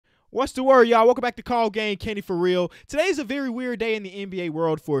What's the word, y'all? Welcome back to Call Game Kenny for real. Today's a very weird day in the NBA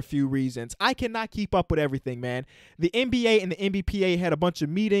world for a few reasons. I cannot keep up with everything, man. The NBA and the NBPA had a bunch of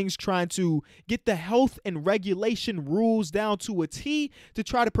meetings trying to get the health and regulation rules down to a T to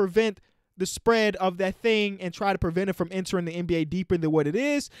try to prevent the spread of that thing and try to prevent it from entering the NBA deeper than what it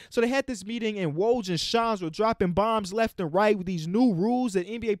is. So they had this meeting, and Woj and Shams were dropping bombs left and right with these new rules that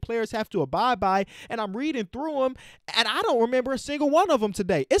NBA players have to abide by. And I'm reading through them, and I don't remember a single one of them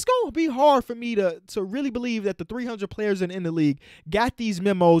today. It's going to be hard for me to really believe that the 300 players in the league got these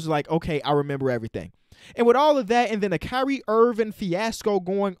memos like, okay, I remember everything. And with all of that and then a Kyrie Irving fiasco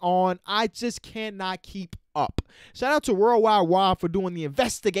going on, I just cannot keep up. Shout out to Worldwide Wide for doing the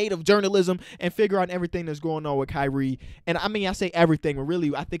investigative journalism and figure out everything that's going on with Kyrie. And I mean, I say everything, but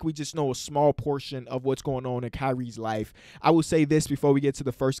really, I think we just know a small portion of what's going on in Kyrie's life. I will say this before we get to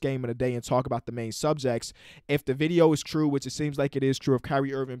the first game of the day and talk about the main subjects. If the video is true, which it seems like it is true, of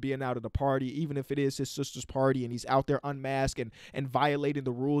Kyrie Irving being out of the party, even if it is his sister's party and he's out there unmasked and violating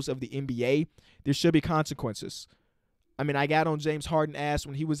the rules of the NBA, there should be consequences. I mean, I got on James Harden ass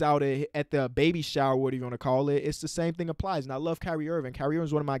when he was out at the baby shower, what are you going to call it? It's the same thing applies. And I love Kyrie Irving. Kyrie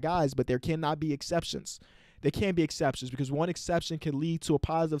Irving's one of my guys, but there cannot be exceptions. There can be exceptions because one exception can lead to a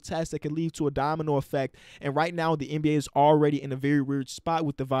positive test that can lead to a domino effect. And right now, the NBA is already in a very weird spot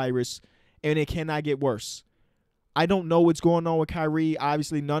with the virus, and it cannot get worse. I don't know what's going on with Kyrie.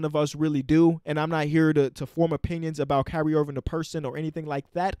 Obviously, none of us really do, and I'm not here to form opinions about Kyrie Irving the person or anything like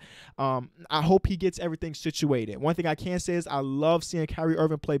that. I hope he gets everything situated. One thing I can say is I love seeing Kyrie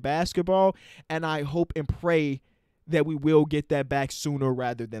Irving play basketball, and I hope and pray that we will get that back sooner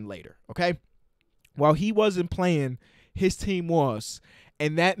rather than later, okay? While he wasn't playing, his team was,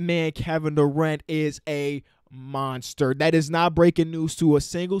 and that man, Kevin Durant, is a monster. That is not breaking news to a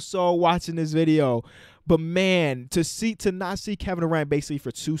single soul watching this video. But man, to not see Kevin Durant basically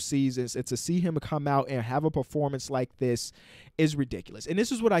for 2 seasons and to see him come out and have a performance like this is ridiculous. And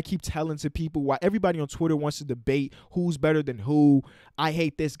this is what I keep telling to people why everybody on Twitter wants to debate who's better than who. I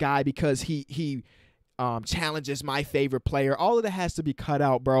hate this guy because he challenges my favorite player. All of that has to be cut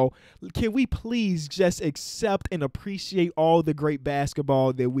out, bro. Can we please just accept and appreciate all the great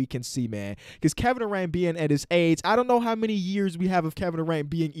basketball that we can see, man? Because Kevin Durant being at his age, I don't know how many years we have of Kevin Durant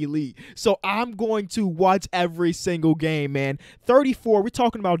being elite. So I'm going to watch every single game, man. 34, we're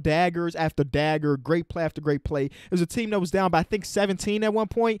talking about daggers after dagger, great play after great play. It was a team that was down by, I think, 17 at one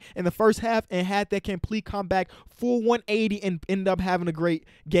point in the first half and had that complete comeback, full 180, and ended up having a great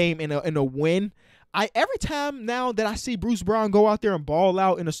game in a win. Every time now that I see Bruce Brown go out there and ball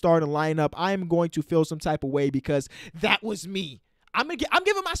out in a starting lineup, I am going to feel some type of way because that was me. I'm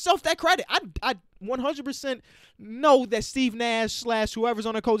giving myself that credit. I 100% know that Steve Nash / whoever's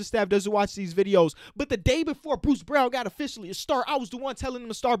on the coaching staff doesn't watch these videos. But the day before Bruce Brown got officially a start, I was the one telling him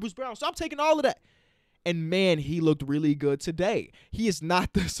to start Bruce Brown. So I'm taking all of that. And, man, he looked really good today. He is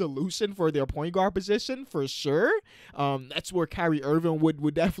not the solution for their point guard position, for sure. That's where Kyrie Irving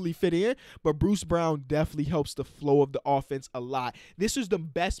would definitely fit in. But Bruce Brown definitely helps the flow of the offense a lot. This is the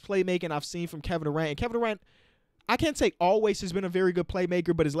best playmaking I've seen from Kevin Durant. And Kevin Durant, I can't say always has been a very good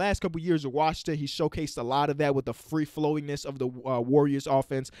playmaker, but his last couple of years at Washington, he showcased a lot of that with the free-flowingness of the Warriors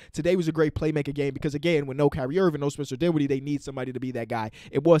offense. Today was a great playmaker game because, again, with no Kyrie Irving, no Spencer Dinwiddie, they need somebody to be that guy.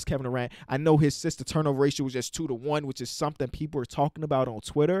 It was Kevin Durant. I know his assist-to-turnover ratio was just 2-1, which is something people are talking about on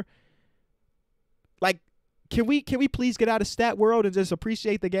Twitter. Like, Can we please get out of stat world and just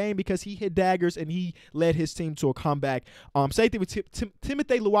appreciate the game because he hit daggers and he led his team to a comeback. Same thing with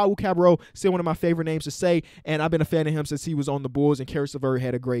Timothy Luwawu-Cabarrot, still one of my favorite names to say, and I've been a fan of him since he was on the Bulls, and Karis LeVert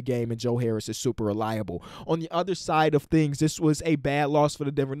had a great game, and Joe Harris is super reliable. On the other side of things, this was a bad loss for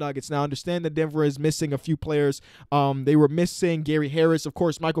the Denver Nuggets. Now, I understand that Denver is missing a few players. They were missing Gary Harris, of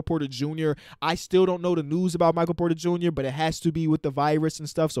course, Michael Porter Jr. I still don't know the news about Michael Porter Jr., but it has to be with the virus and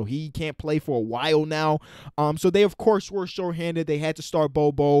stuff, so he can't play for a while now. So they, of course, were short-handed. They had to start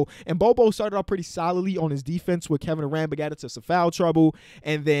Bobo. And Bobo started off pretty solidly on his defense with Kevin Durant, but got into some foul trouble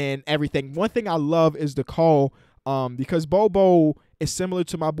and then everything. One thing I love is the call because Bobo is similar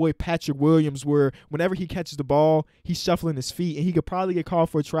to my boy Patrick Williams, where whenever he catches the ball, he's shuffling his feet, and he could probably get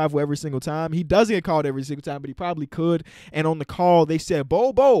called for a travel every single time. He doesn't get called every single time, but he probably could. And on the call, they said,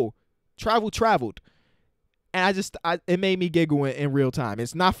 Bobo, traveled. And it made me giggle in real time.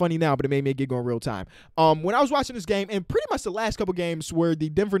 It's not funny now, but it made me giggle in real time. When I was watching this game, and pretty much the last couple games where the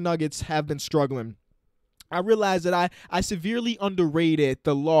Denver Nuggets have been struggling, I realized that I severely underrated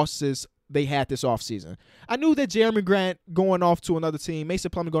the losses they had this offseason. I knew that Jeremy Grant going off to another team,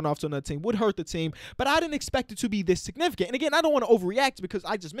 Mason Plumlee going off to another team would hurt the team, but I didn't expect it to be this significant. And again, I don't want to overreact because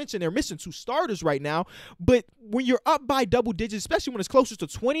I just mentioned they're missing 2 starters right now, but when you're up by double digits, especially when it's closer to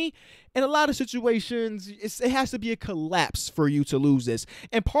 20, in a lot of situations, it has to be a collapse for you to lose this.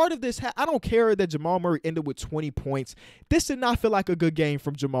 And part of this, I don't care that Jamal Murray ended with 20 points. This did not feel like a good game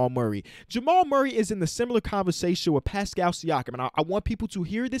from Jamal Murray. Jamal Murray is in the similar conversation with Pascal Siakam, and I want people to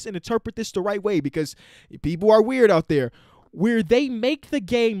hear this and interpret this the right way because people are weird out there, where they make the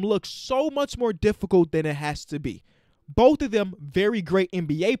game look so much more difficult than it has to be. Both of them very great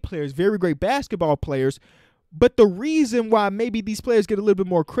NBA players, very great basketball players, but the reason why maybe these players get a little bit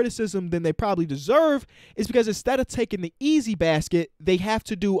more criticism than they probably deserve is because instead of taking the easy basket, they have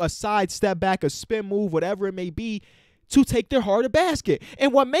to do a side step back, a spin move, whatever it may be, to take their harder basket.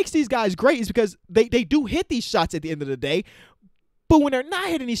 And what makes these guys great is because they do hit these shots at the end of the day, but when they're not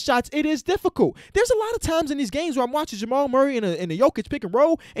hitting these shots, it is difficult. There's a lot of times in these games where I'm watching Jamal Murray in a Jokic pick and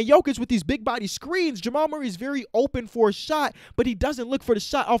roll, and Jokic with these big body screens. Jamal Murray is very open for a shot, but he doesn't look for the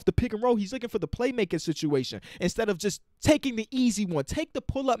shot off the pick and roll. He's looking for the playmaking situation instead of just taking the easy one. Take the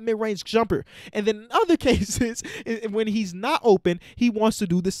pull-up mid-range jumper. And then in other cases, when he's not open, he wants to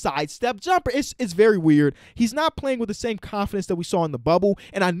do the sidestep jumper. It's very weird. He's not playing with the same confidence that we saw in the bubble,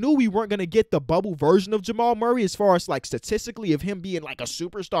 and I knew we weren't going to get the bubble version of Jamal Murray as far as like statistically of him being like a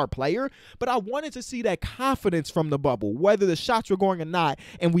superstar player, but I wanted to see that confidence from the bubble, whether the shots were going or not,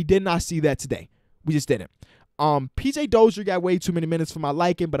 and we did not see that today. We just didn't. PJ Dozier got way too many minutes for my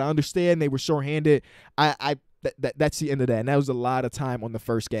liking, but I understand they were shorthanded. That's the end of that, and that was a lot of time on the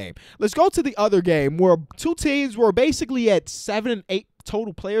first game. Let's go to the other game where 2 teams were basically at 7 and 8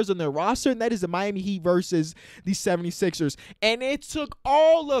 total players on their roster, and that is the Miami Heat versus the 76ers. And it took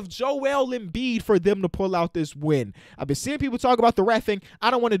all of Joel Embiid for them to pull out this win. I've been seeing people talk about the reffing.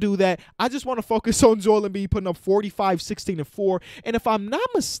 I don't want to do that. I just want to focus on Joel Embiid putting up 45, 16, and 4. And if I'm not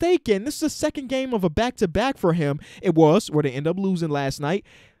mistaken, this is the second game of a back-to-back for him. It was, where they ended up losing last night.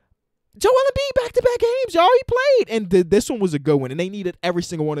 Joel Embiid back-to-back games, y'all. He played. And this one was a good one, and they needed every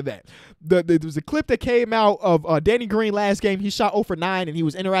single one of that. There was a clip that came out of Danny Green last game. He shot 0 for 9, and he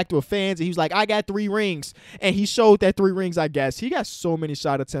was interacting with fans, and he was like, I got 3 rings. And he showed that 3 rings, I guess. He got so many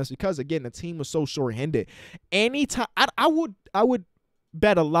shot attempts because, again, the team was so short-handed. Anytime, I would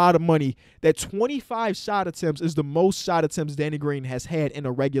bet a lot of money that 25 shot attempts is the most shot attempts Danny Green has had in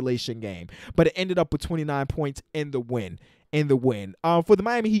a regulation game. But it ended up with 29 points in the win. For the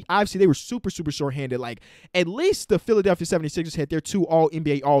Miami Heat, obviously, they were super, super short-handed. Like, at least the Philadelphia 76ers had their 2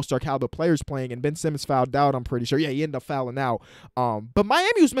 all-NBA All-Star caliber players playing, and Ben Simmons fouled out, I'm pretty sure. Yeah, he ended up fouling out. But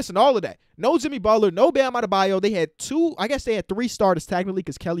Miami was missing all of that. No Jimmy Butler, no Bam Adebayo. They had 3 starters technically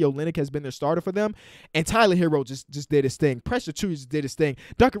because Kelly Olynyk has been their starter for them. And Tyler Hero just did his thing. Pressure Two just did his thing.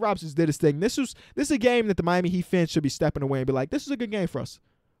 Duncan Robinson just did his thing. This is a game that the Miami Heat fans should be stepping away and be like, this is a good game for us.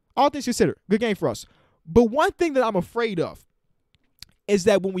 All things considered, good game for us. But one thing that I'm afraid of is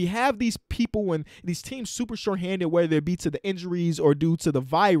that when we have these people and these teams super short-handed, whether it be to the injuries or due to the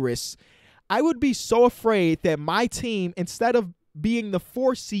virus, I would be so afraid that my team, instead of being the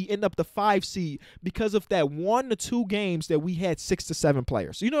 4 seed, end up the 5 seed because of that 1 to 2 games that we had 6 to 7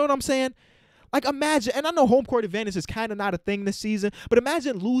 players. You know what I'm saying? Like, imagine, and I know home court advantage is kind of not a thing this season, but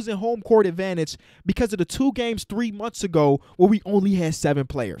imagine losing home court advantage because of the 2 games 3 months ago where we only had 7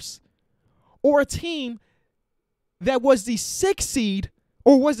 players. Or a team that was the 6th seed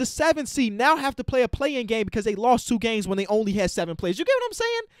or was the 7th seed now have to play a play-in game because they lost 2 games when they only had 7 players. You get what I'm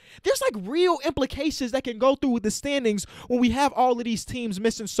saying? There's like real implications that can go through with the standings when we have all of these teams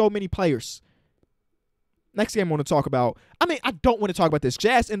missing so many players. Next game I want to talk about. I don't want to talk about this.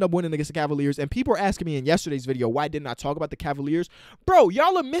 Jazz ended up winning against the Cavaliers, and people are asking me in yesterday's video, why didn't I talk about the Cavaliers? Bro,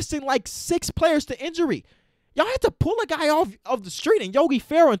 y'all are missing like 6 players to injury. Y'all had to pull a guy off of the street and Yogi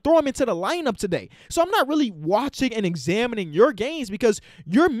Ferrell and throw him into the lineup today. So I'm not really watching and examining your games because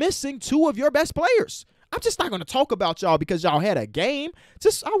you're missing 2 of your best players. I'm just not going to talk about y'all because y'all had a game.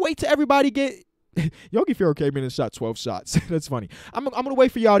 I'll wait till everybody get Yogi Ferrell came in and shot 12 shots. That's funny. I'm going to wait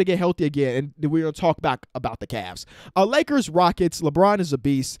for y'all to get healthy again, and then we're going to talk back about the Cavs. Lakers, Rockets. LeBron is a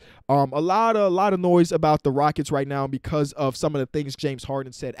beast. A lot of noise about the Rockets right now because of some of the things James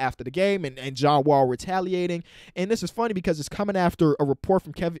Harden said after the game and John Wall retaliating. And this is funny because it's coming after a report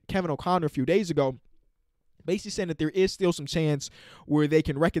from Kevin O'Connor a few days ago, basically saying that there is still some chance where they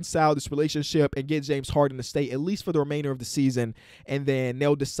can reconcile this relationship and get James Harden to stay at least for the remainder of the season, and then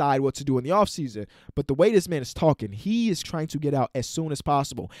they'll decide what to do in the offseason. But the way this man is talking, he is trying to get out as soon as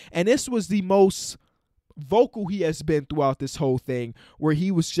possible. And this was the most vocal he has been throughout this whole thing, where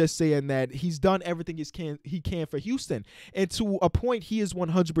he was just saying that he's done everything he can for Houston, and to a point he is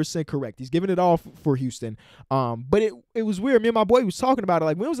 100% correct. He's giving it all for Houston. But it was weird. Me and my boy was talking about it.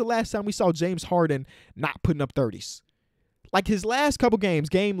 Like, when was the last time we saw James Harden not putting up 30s? Like, his last couple games,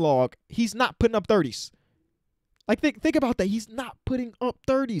 game log, he's not putting up 30s. Like, think about that. He's not putting up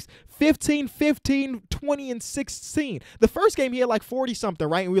 30s. 15, 15, 20, and 16. The first game, he had like 40-something,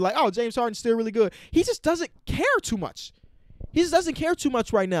 right? And we were like, oh, James Harden's still really good. He just doesn't care too much. He just doesn't care too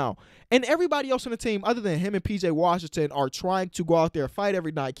much right now. And everybody else on the team, other than him and PJ Washington, are trying to go out there, fight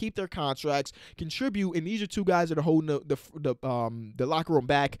every night, keep their contracts, contribute. And these are two guys that are holding the locker room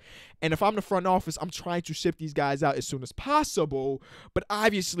back. And if I'm the front office, I'm trying to ship these guys out as soon as possible. But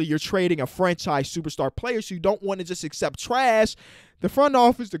obviously, you're trading a franchise superstar player, so you don't want to just accept trash. The front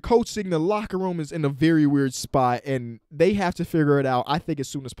office, the coaching, the locker room is in a very weird spot, and they have to figure it out, I think, as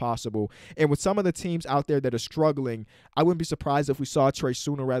soon as possible. And with some of the teams out there that are struggling, I wouldn't be surprised if we saw a trade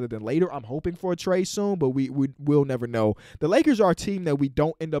sooner rather than later. I'm hoping for a trade soon, but we'll never know. The Lakers are a team that we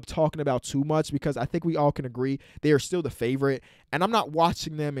don't end up talking about too much because I think we all can agree they are still the favorite, and I'm not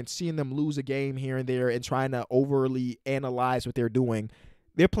watching them and seeing them lose a game here and there and trying to overly analyze what they're doing.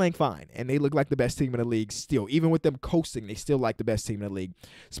 They're playing fine, and they look like the best team in the league still. Even with them coasting, they still like the best team in the league.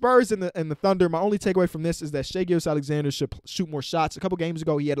 Spurs and the Thunder, my only takeaway from this is that Shai Gilgeous-Alexander should shoot more shots. A couple games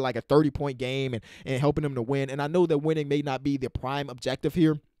ago, he had like a 30-point game and helping them to win. And I know that winning may not be the prime objective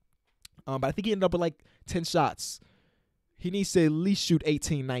here, but I think he ended up with like 10 shots. He needs to at least shoot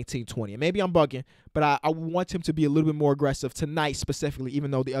 18, 19, 20. And maybe I'm bugging, but I want him to be a little bit more aggressive tonight specifically,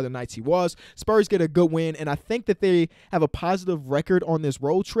 even though the other nights he was. Spurs get a good win, and I think that they have a positive record on this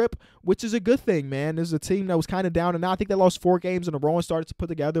road trip, which is a good thing, man. There's a team that was kind of down and out. I think they lost 4 games in a row and started to put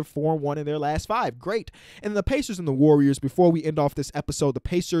together 4-1 in their last 5. Great. And the Pacers and the Warriors, before we end off this episode, the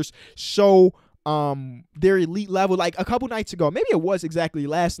Pacers show their elite level. Like a couple nights ago, maybe it was exactly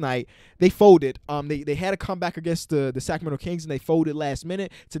last night, they folded. They had a comeback against the Sacramento Kings, and they folded last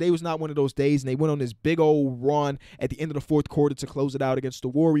minute. Today was not one of those days, and they went on this big old run at the end of the fourth quarter to close it out against the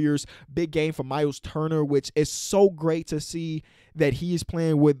Warriors. Big game for Miles Turner, which is so great to see that he is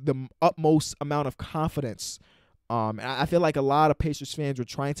playing with the utmost amount of confidence. And I feel like a lot of Pacers fans were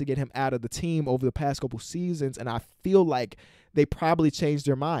trying to get him out of the team over the past couple seasons, and I feel like they probably changed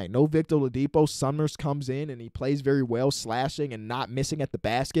their mind. No Victor Oladipo. Summers comes in and he plays very well, slashing and not missing at the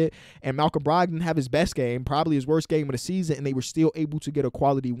basket. And Malcolm Brogdon didn't have his best game, probably his worst game of the season, and they were still able to get a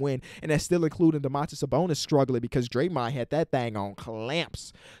quality win. And that's still including Domantas Sabonis struggling because Draymond had that thing on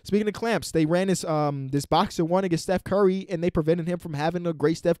clamps. Speaking of clamps, they ran this boxer one against Steph Curry, and they prevented him from having a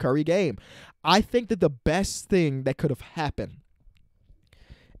great Steph Curry game. I think that the best thing that could have happened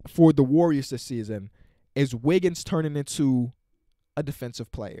for the Warriors this season is Wiggins turning into a defensive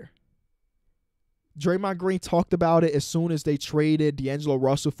player. Draymond Green talked about it as soon as they traded D'Angelo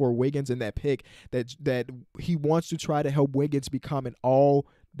Russell for Wiggins in that pick, that he wants to try to help Wiggins become an all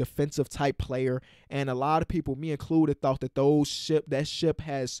defensive type player. And a lot of people, me included, thought that that ship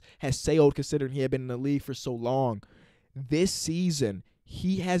has sailed, considering he had been in the league for so long. This season,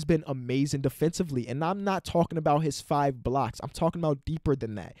 he has been amazing defensively, and I'm not talking about his 5 blocks. I'm talking about deeper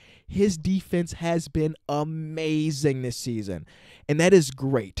than that. His defense has been amazing this season, and that is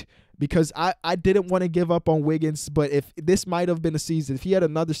great because I didn't want to give up on Wiggins, but if this might have been the season, if he had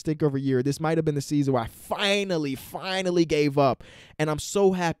another stinkover year, this might have been the season where I finally gave up, and I'm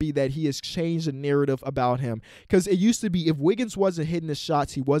so happy that he has changed the narrative about him because it used to be if Wiggins wasn't hitting his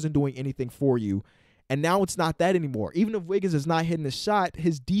shots, he wasn't doing anything for you. And now it's not that anymore. Even if Wiggins is not hitting the shot,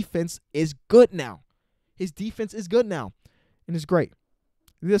 his defense is good now. His defense is good now. And it's great.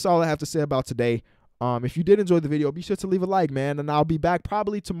 That's all I have to say about today. If you did enjoy the video, be sure to leave a like, man. And I'll be back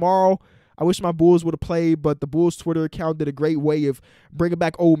probably tomorrow. I wish my Bulls would have played, but the Bulls Twitter account did a great way of bringing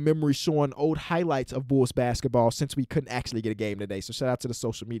back old memories, showing old highlights of Bulls basketball since we couldn't actually get a game today. So shout out to the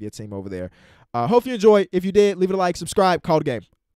social media team over there. Hope you enjoy. If you did, leave it a like, subscribe, call the game.